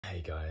Hey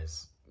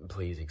guys,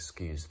 please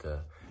excuse the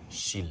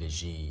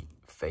Shilajit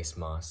face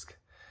mask.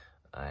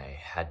 I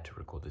had to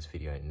record this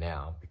video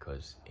now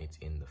because it's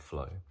in the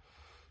flow.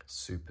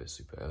 Super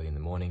early in the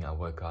morning. I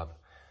woke up,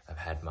 I've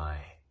had my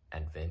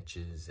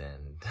adventures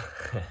and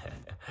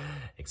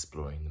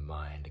exploring the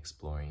mind,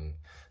 exploring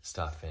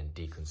stuff and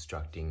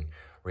deconstructing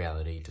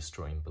reality,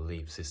 destroying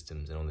belief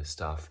systems and all this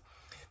stuff.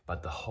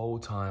 But the whole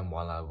time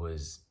while I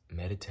was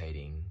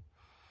meditating,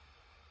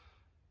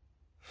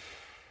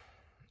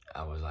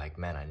 I was like,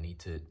 man, I need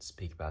to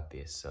speak about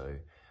this. So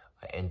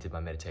I entered my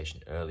meditation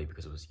early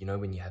because it was, you know,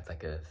 when you have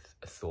like a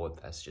thought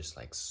that's just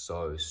like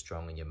so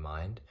strong in your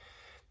mind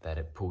that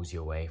it pulls you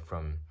away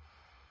from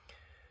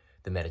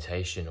the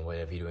meditation or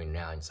whatever you're doing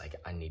now. And it's like,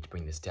 I need to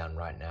bring this down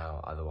right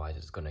now. Otherwise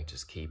it's going to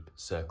just keep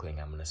circling.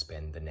 I'm going to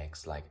spend the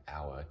next like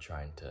hour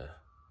trying to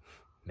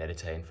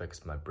meditate and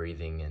focus my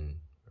breathing and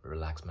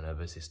relax my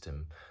nervous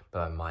system.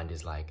 But my mind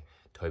is like,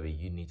 Toby,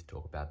 you need to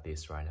talk about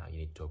this right now. You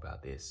need to talk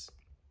about this.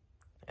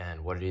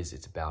 And what it is,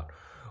 it's about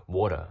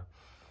water.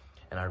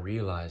 And I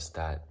realized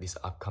that this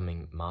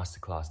upcoming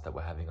masterclass that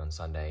we're having on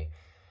Sunday,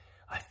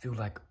 I feel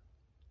like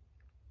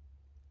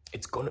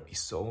it's going to be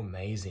so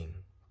amazing,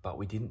 but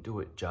we didn't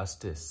do it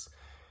justice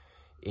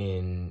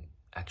in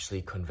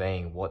actually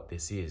conveying what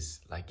this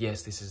is. Like,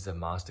 yes, this is a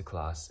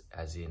masterclass,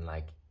 as in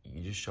like,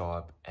 you just show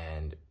up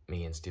and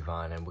me and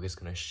Stevan, and we're just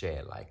going to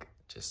share like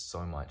just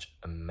so much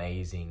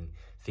amazing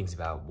things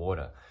about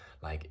water.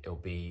 Like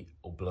it'll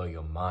blow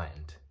your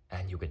mind.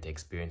 And you'll get to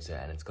experience it,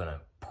 and it's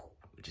gonna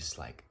just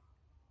like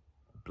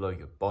blow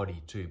your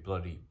body too,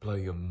 blow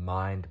your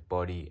mind,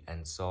 body,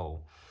 and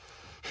soul.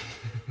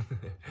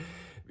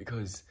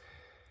 Because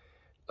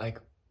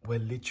like we're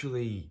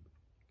literally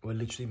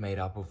made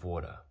up of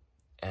water,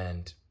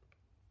 and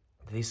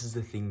this is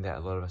the thing that a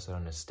lot of us don't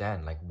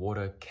understand. Like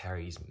water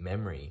carries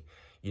memory.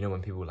 You know,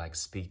 when people like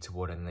speak to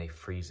water and they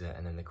freeze it,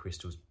 and then the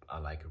crystals are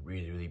like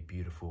really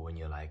beautiful when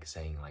you're like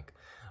saying like,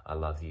 I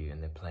love you,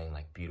 and they're playing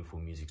like beautiful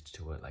music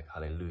to it, like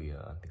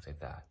hallelujah and things like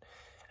that.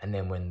 And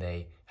then when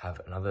they have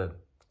another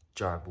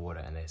jar of water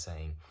and they're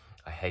saying,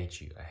 I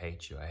hate you, I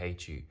hate you, I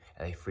hate you,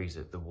 and they freeze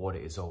it, the water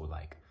is all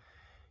like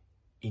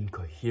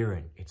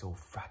incoherent, it's all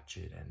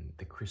fractured, and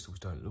the crystals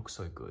don't look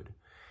so good.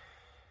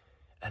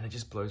 And it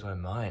just blows my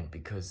mind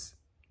because,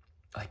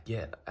 like,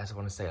 yeah, as I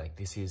want to say, like,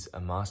 this is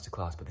a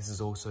masterclass, but this is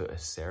also a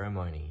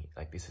ceremony.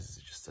 Like, this is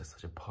just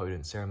such a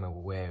potent ceremony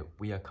where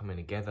we are coming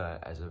together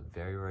as a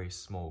very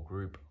small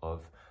group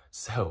of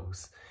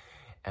cells,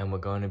 and we're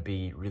going to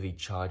be really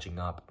charging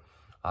up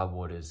our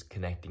waters,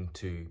 connecting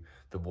to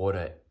the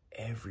water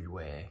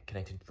everywhere,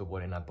 connecting to the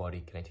water in our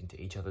body, connecting to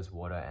each other's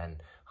water, and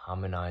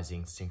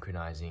harmonizing,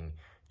 synchronizing,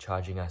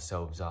 charging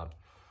ourselves up.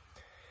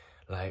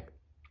 Like,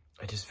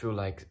 I just feel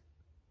like,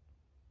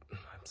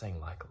 I'm saying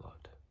like a lot.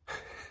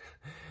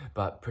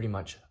 But pretty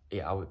much,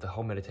 yeah, the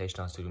whole meditation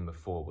I was doing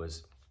before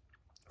was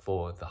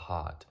for the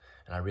heart.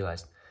 And I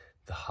realized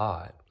the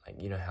heart, like,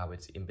 you know how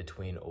it's in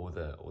between all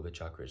the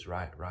chakras,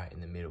 right in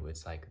the middle.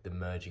 It's like the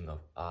merging of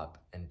up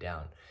and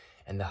down.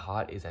 And the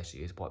heart is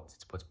actually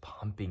what's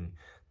pumping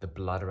the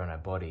blood around our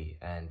body.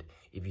 And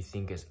if you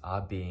think as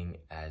our being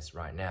as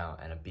right now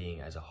and a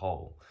being as a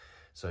whole,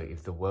 so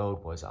if the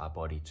world was our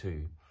body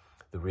too,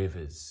 the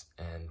rivers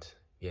and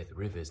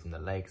the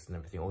lakes and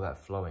everything, all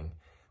that flowing,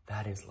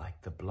 that is like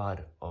the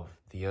blood of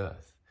the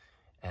earth,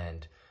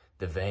 and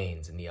the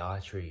veins and the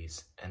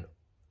arteries and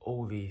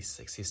all these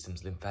like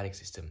systems, lymphatic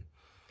system.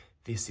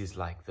 This is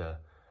like the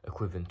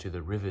equivalent to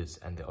the rivers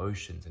and the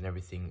oceans and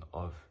everything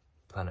of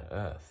planet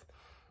Earth.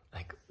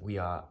 Like we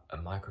are a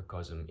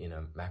microcosm in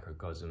a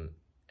macrocosm,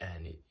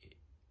 and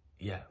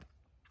yeah.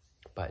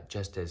 But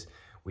just as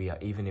we are,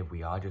 even if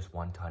we are just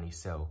one tiny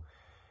cell,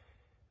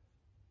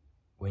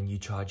 when you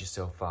charge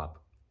yourself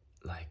up,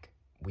 like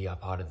we are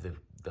part of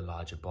the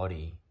larger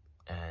body.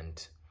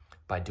 And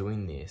by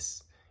doing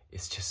this,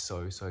 it's just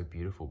so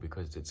beautiful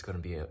because it's gonna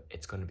be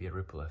a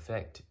ripple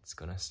effect. It's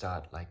gonna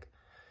start like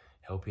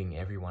helping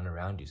everyone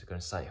around you. It's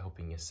gonna start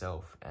helping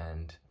yourself.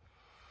 And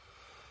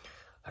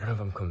I don't know if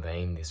I'm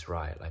conveying this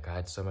right. Like I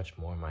had so much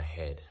more in my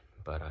head,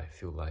 but I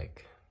feel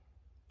like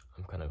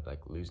I'm kind of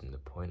like losing the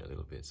point a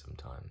little bit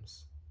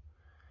sometimes.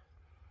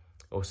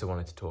 Also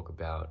wanted to talk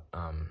about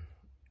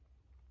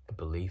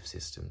belief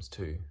systems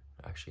too,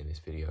 actually, in this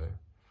video.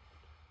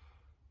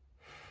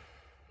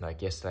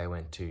 Like yesterday I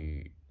went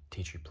to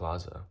Tea Tree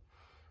Plaza,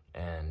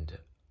 and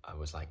I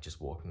was like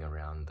just walking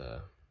around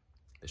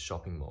the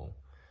shopping mall,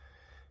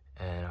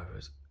 and I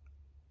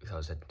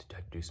had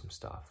to do some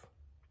stuff.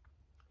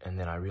 And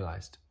then I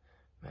realized,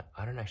 man,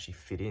 I don't actually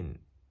fit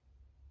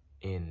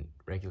in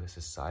regular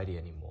society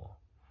anymore.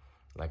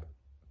 Like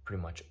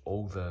pretty much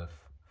all the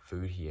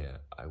food here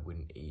I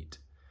wouldn't eat.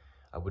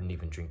 I wouldn't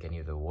even drink any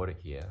of the water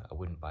here. I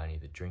wouldn't buy any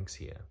of the drinks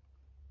here.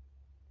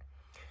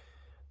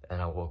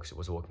 And I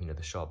was walking into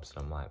the shops,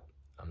 and I'm like,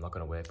 I'm not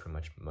gonna wear pretty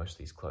much most of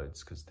these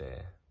clothes because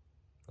they're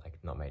like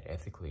not made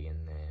ethically,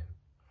 and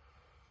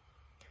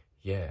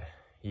yeah,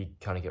 you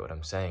kind of get what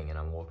I'm saying. And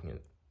I'm walking in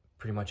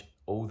pretty much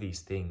all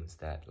these things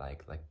that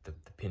like the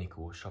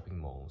pinnacle shopping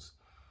malls,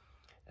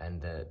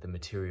 and the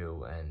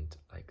material and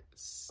like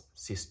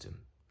system,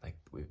 like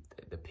with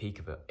the peak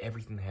of it,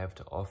 everything they have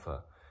to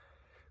offer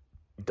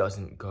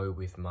doesn't go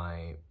with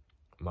my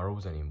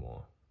morals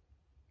anymore.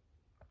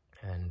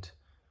 And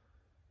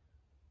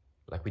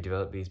like we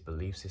develop these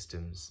belief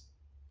systems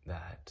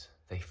that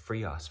they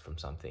free us from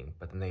something,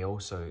 but then they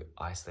also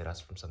isolate us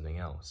from something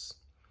else.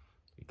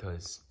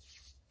 Because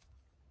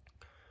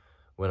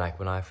when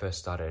I first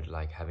started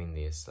like having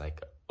this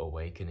like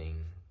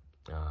awakening,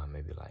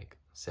 maybe like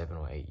 7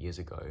 or 8 years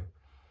ago,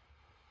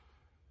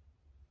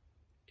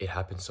 it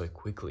happened so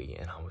quickly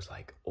and I was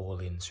like all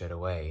in straight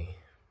away.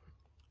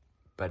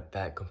 But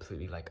that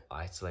completely like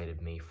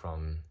isolated me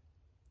from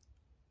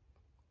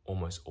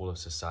almost all of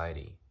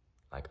society.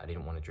 Like I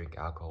didn't want to drink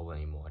alcohol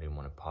anymore. I didn't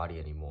want to party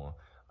anymore.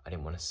 I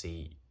didn't want to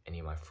see any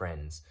of my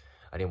friends.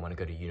 I didn't want to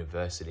go to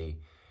university.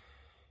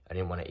 I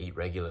didn't want to eat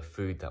regular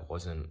food that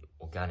wasn't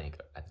organic.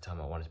 At the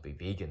time I wanted to be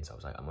vegan, so I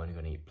was like, I'm only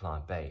going to eat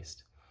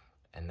plant-based.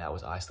 And that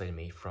was isolating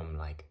me from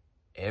like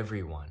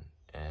everyone.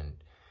 And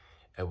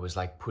it was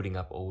like putting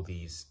up all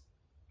these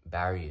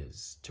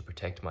barriers to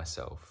protect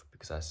myself,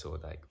 because I saw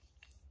like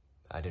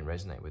I didn't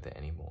resonate with it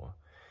anymore.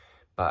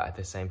 But at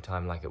the same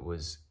time, like it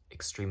was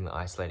extremely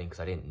isolating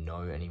because I didn't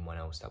know anyone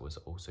else that was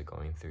also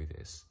going through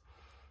this.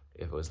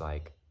 It was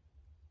like,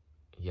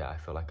 yeah, I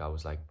felt like I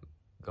was like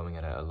going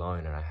at it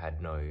alone, and I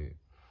had no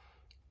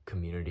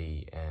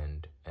community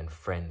and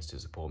friends to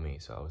support me.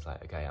 So I was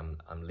like, okay, I'm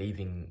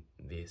leaving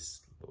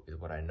this is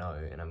what I know,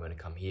 and I'm going to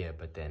come here,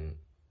 but then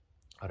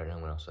I don't know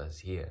what else is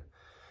here.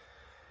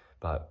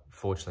 But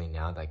fortunately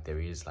now, like there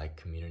is like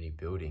community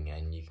building,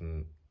 and you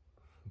can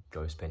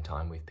go spend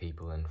time with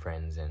people and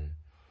friends, and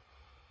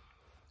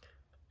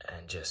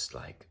just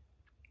like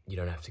you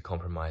don't have to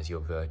compromise your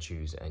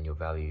virtues and your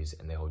values,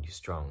 and they hold you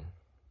strong.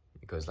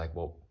 Because like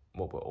what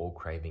we're all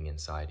craving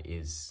inside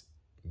is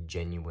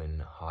genuine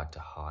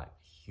heart-to-heart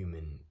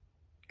human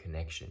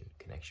connection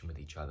with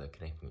each other,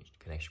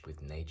 connection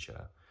with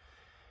nature.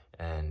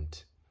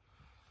 And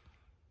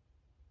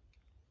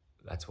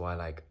that's why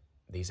like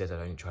these days I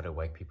don't try to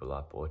wake people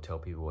up or tell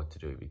people what to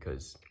do,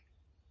 because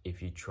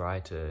if you try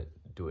to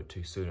do it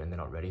too soon and they're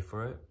not ready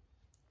for it,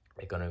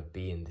 they're gonna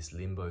be in this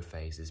limbo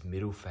phase, this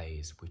middle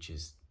phase, which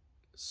is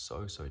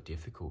so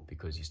difficult,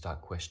 because you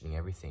start questioning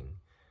everything.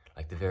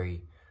 Like the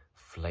very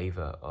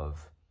flavor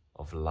of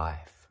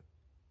life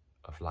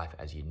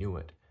as you knew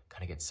it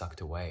kind of gets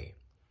sucked away,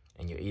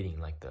 and you're eating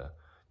like the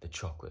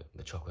chocolate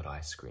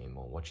ice cream,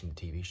 or watching the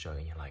TV show,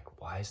 and you're like,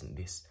 why isn't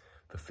this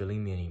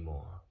fulfilling me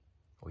anymore?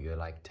 Or you're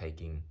like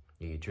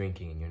you're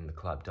drinking and you're in the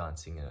club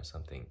dancing or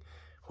something,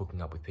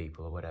 hooking up with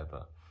people or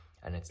whatever,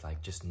 and it's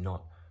like just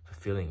not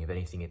fulfilling. If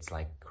anything, it's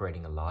like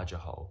creating a larger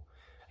hole,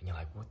 and you're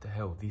like, what the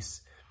hell,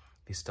 this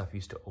stuff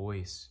used to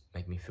always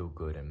make me feel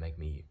good and make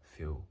me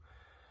feel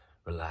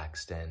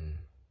relaxed and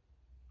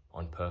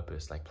on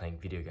purpose, like playing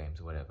video games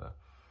or whatever,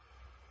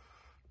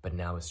 but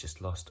now it's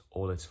just lost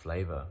all its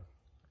flavor.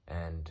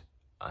 And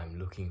I'm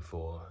looking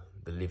for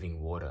the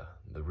living water,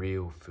 the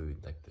real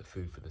food, like the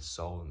food for the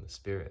soul and the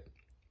spirit,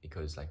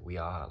 because like we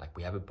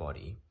have a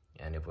body,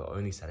 and if we're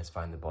only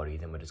satisfying the body,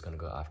 then we're just going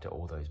to go after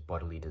all those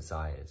bodily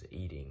desires,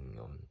 eating,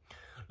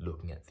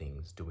 looking at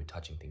things,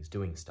 touching things,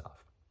 doing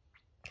stuff.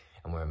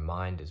 And we're a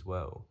mind as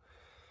well,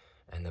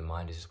 and the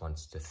mind just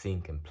wants to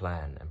think and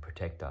plan and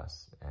protect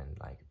us and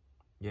like,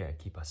 yeah,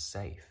 keep us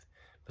safe.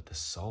 But the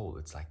soul,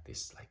 it's like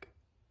this like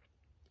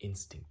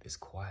instinct, this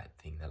quiet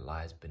thing that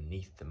lies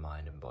beneath the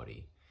mind and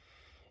body.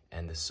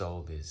 And the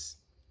soul is,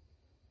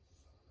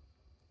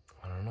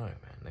 I don't know,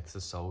 man, like the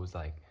soul is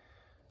like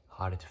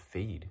harder to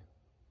feed,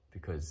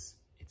 because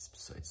it's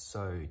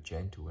so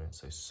gentle and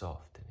it's so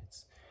soft, and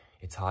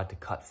it's hard to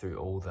cut through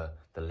all the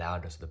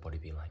loudness of the body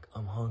being like,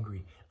 I'm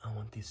hungry, I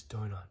want this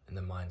donut. And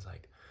the mind's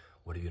like,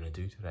 what are you gonna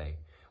do today?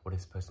 What does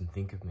this person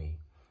think of me?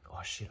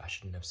 Oh shit, I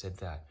shouldn't have said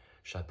that.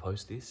 Should I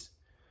post this?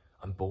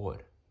 I'm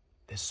bored.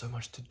 There's so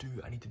much to do.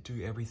 I need to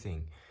do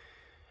everything.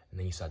 And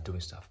then you start doing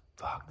stuff.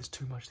 Fuck, there's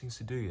too much things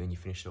to do. And then you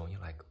finish it all and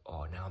you're like,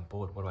 oh, now I'm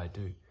bored. What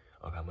do?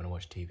 Okay, I'm gonna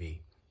watch TV.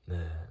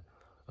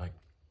 Like,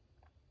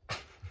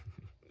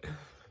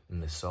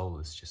 and the soul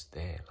is just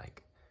there,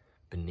 like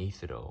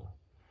beneath it all.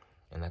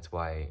 And that's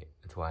why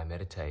I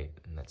meditate,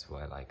 and that's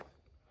why like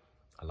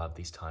I love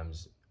these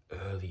times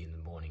early in the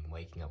morning,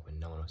 waking up when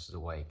no one else is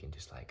awake, and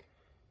just like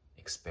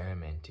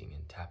experimenting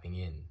and tapping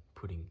in,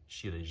 putting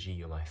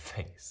Shilajit on my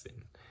face,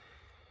 and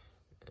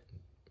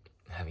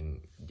having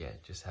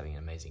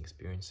amazing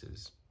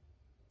experiences.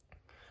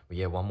 But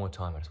yeah, one more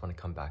time, I just want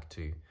to come back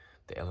to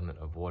the element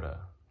of water.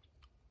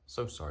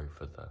 So sorry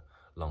for the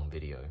long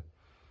video.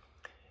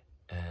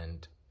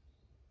 And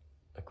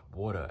like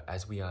water,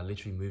 as we are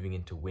literally moving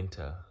into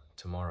winter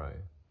tomorrow,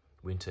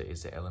 winter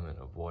is the element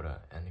of water.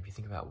 And if you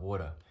think about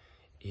water,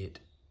 it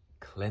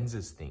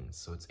cleanses things.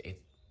 So if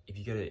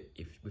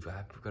we've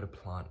got a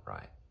plant,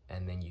 right,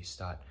 and then you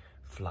start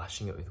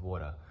flushing it with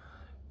water,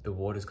 the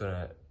water's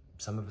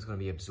some of it's gonna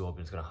be absorbed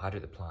and it's gonna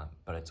hydrate the plant,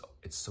 but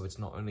it's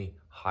not only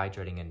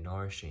hydrating and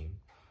nourishing,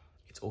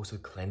 it's also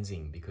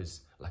cleansing,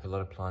 because like a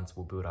lot of plants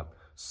will build up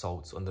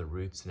salts on the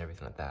roots and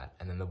everything like that,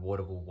 and then the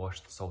water will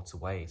wash the salts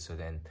away, so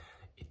then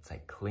it's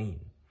like clean.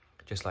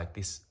 Just like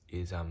this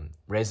is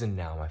resin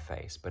now on my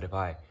face, but if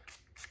I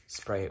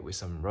spray it with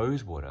some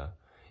rose water,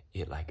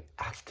 it like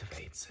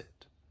activates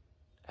it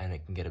and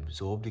it can get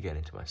absorbed again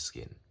into my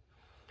skin.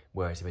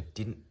 Whereas if I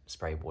didn't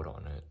spray water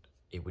on it,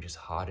 it would just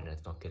harden and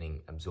it's not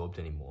getting absorbed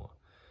anymore.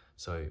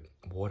 So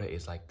water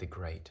is like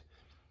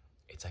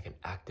it's like an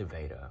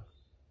activator,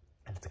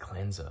 and it's a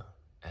cleanser,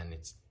 and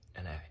it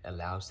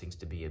allows things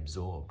to be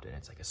absorbed, and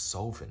it's like a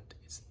solvent.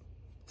 It's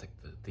like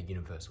the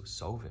universal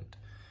solvent.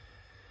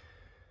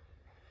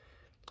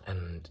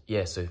 And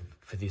yeah, so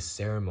for this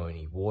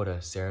ceremony,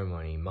 water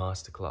ceremony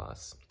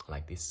masterclass,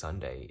 like this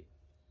Sunday,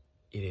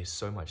 it is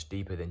so much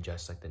deeper than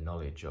just like the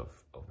knowledge of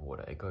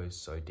water. It goes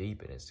so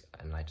deep,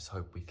 and I just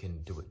hope we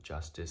can do it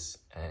justice,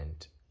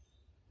 and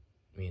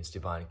me and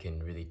Stefan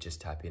can really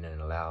just tap in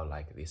and allow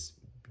like this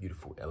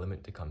beautiful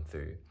element to come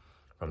through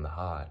from the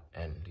heart.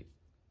 And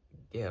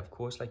yeah, of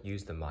course, like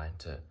use the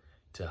mind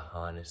to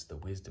harness the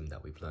wisdom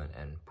that we've learned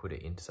and put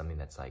it into something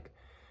that's like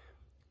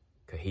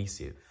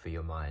cohesive for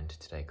your mind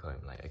to take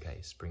home. Like, okay,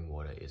 spring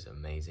water is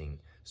amazing,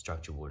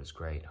 structured water is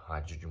great,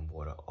 hydrogen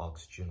water,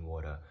 oxygen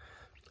water,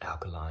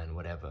 alkaline,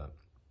 whatever.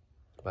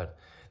 But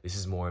this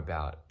is more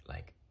about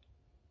like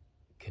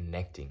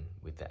connecting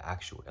with the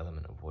actual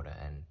element of water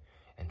and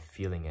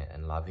feeling it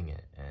and loving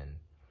it and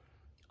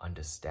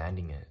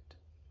understanding it.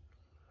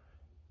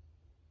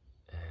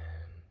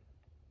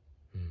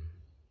 And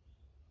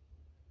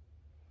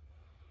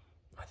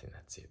I think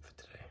that's it for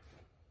today.